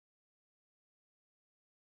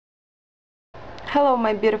Hello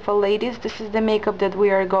my beautiful ladies, this is the makeup that we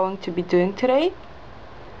are going to be doing today.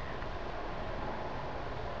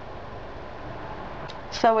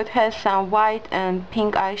 So it has some white and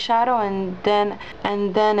pink eyeshadow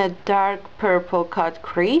and then a dark purple cut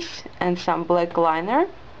crease and some black liner.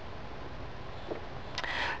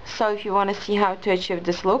 So if you want to see how to achieve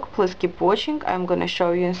this look, please keep watching. I'm gonna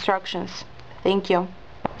show you instructions. Thank you.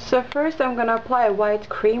 So first I'm gonna apply a white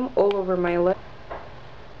cream all over my lip.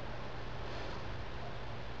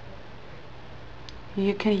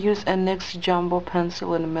 You can use a NYX jumbo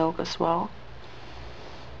pencil in milk as well.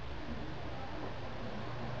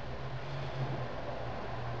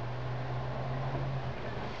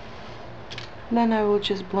 Then I will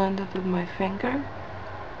just blend it with my finger.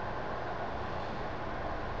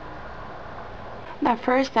 Now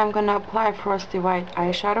first I'm gonna apply frosty white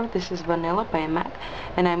eyeshadow. This is Vanilla by MAC,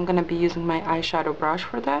 and I'm gonna be using my eyeshadow brush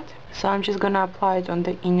for that. So I'm just gonna apply it on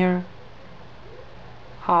the inner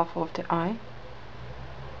half of the eye.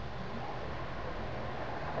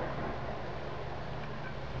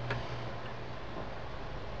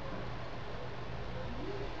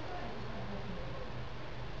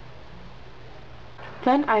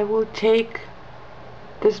 Then I will take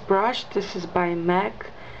this brush. This is by MAC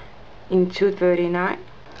in 239.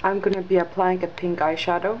 I'm gonna be applying a pink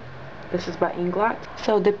eyeshadow. This is by Inglot.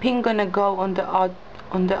 So the pink gonna go on the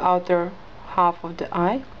outer half of the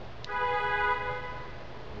eye.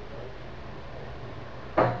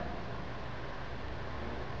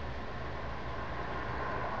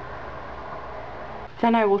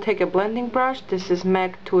 Then I will take a blending brush. This is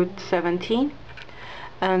MAC 217.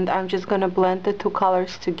 And I'm just gonna blend the two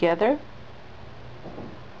colors together.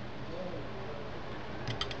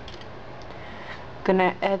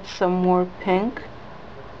 Gonna add some more pink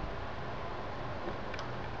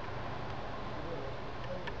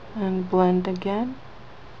and blend again.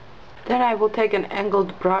 Then I will take an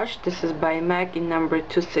angled brush. This is by MAC in number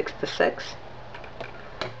 266,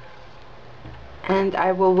 and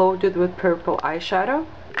I will load it with purple eyeshadow.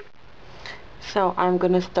 So I'm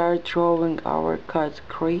gonna start drawing our cut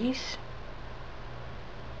crease.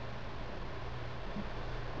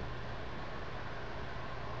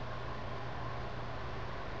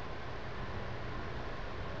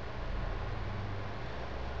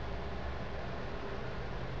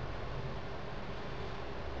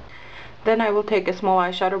 Then I will take a small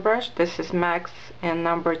eyeshadow brush. This is MAC in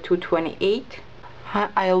number 228.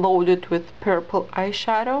 I load it with purple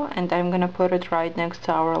eyeshadow, and I'm gonna put it right next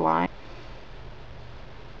to our line.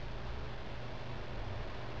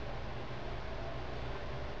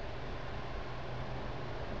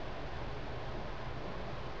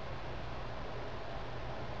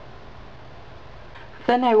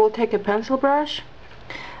 Then I will take a pencil brush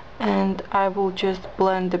and I will just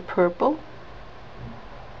blend the purple.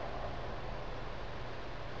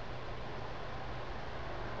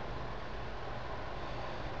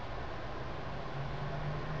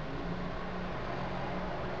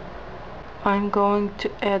 I'm going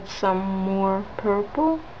to add some more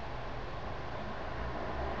purple.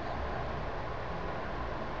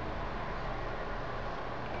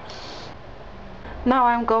 Now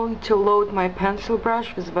I'm going to load my pencil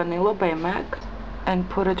brush with Vanilla by MAC and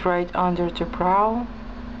put it right under the brow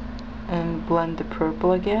and blend the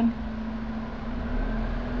purple again.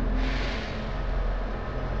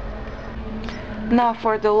 Now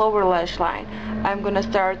for the lower lash line, I'm gonna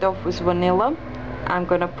start off with Vanilla. I'm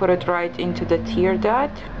gonna put it right into the tear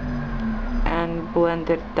dot and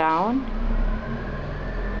blend it down.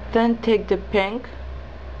 Then take the pink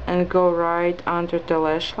and go right under the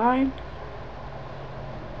lash line.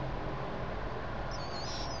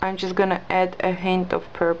 I'm just gonna add a hint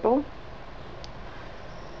of purple.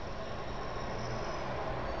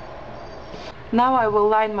 Now I will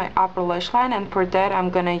line my upper lash line, and for that I'm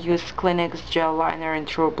gonna use Clinique's gel liner in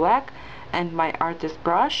True Black and my artist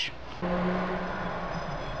brush.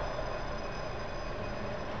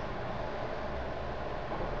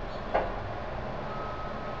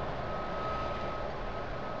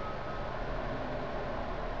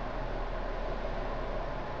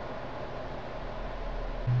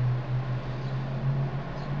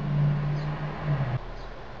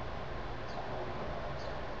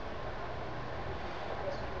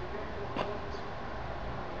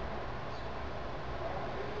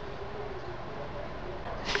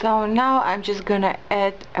 So now I'm just gonna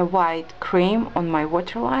add a white cream on my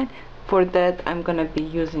waterline. For that I'm gonna be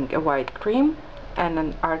using a white cream and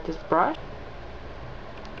an artist brush.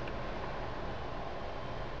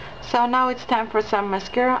 So now it's time for some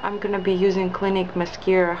mascara. I'm gonna be using Clinique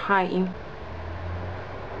Mascara High Impact.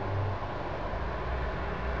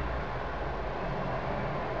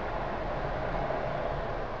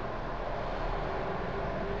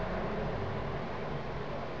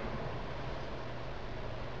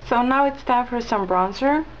 So now it's time for some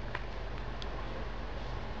bronzer.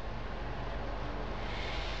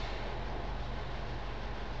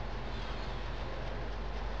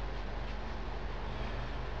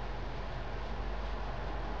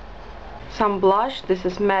 Some blush. This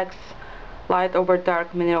is MAC's Light Over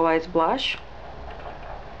Dark Mineralized Blush.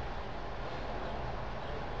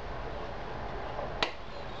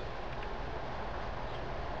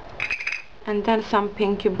 And then some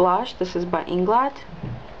pinky blush. This is by Inglot.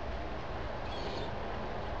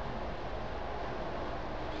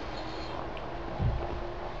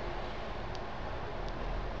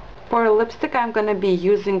 For lipstick, I'm gonna be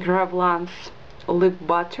using Revlon's Lip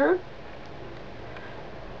Butter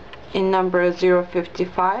in number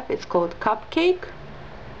 055. It's called Cupcake.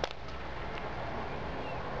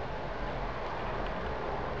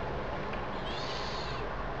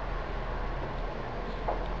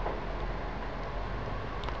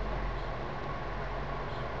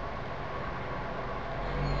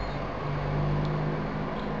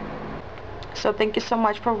 So thank you so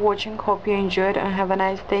much for watching. Hope you enjoyed and have a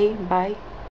nice day. Bye.